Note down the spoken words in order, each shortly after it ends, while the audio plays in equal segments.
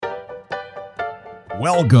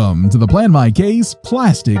Welcome to the Plan My Case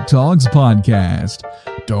Plastic Talks podcast.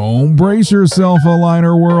 Don't brace yourself,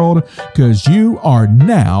 Aligner world, because you are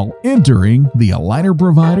now entering the Aligner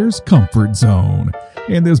provider's comfort zone.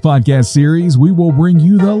 In this podcast series, we will bring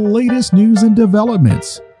you the latest news and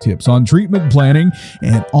developments, tips on treatment planning,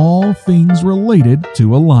 and all things related to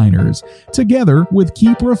aligners, together with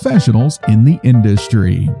key professionals in the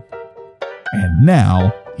industry. And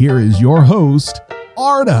now, here is your host,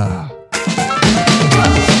 Arda.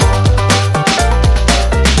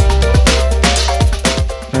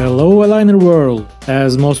 Hello Aligner world!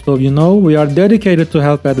 As most of you know, we are dedicated to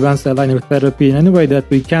help advance aligner therapy in any way that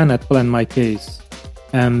we can at Plan My Case.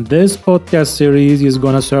 And this podcast series is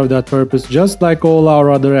gonna serve that purpose just like all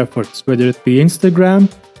our other efforts, whether it be Instagram,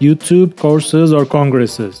 YouTube, courses, or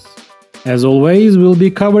congresses. As always, we'll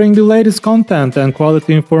be covering the latest content and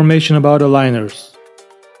quality information about aligners.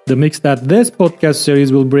 The mix that this podcast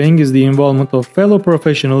series will bring is the involvement of fellow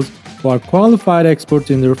professionals who are qualified experts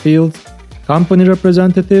in their fields, company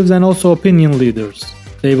representatives, and also opinion leaders.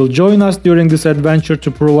 They will join us during this adventure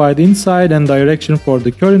to provide insight and direction for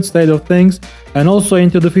the current state of things and also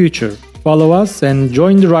into the future. Follow us and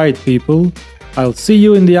join the ride, people. I'll see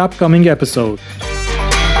you in the upcoming episode.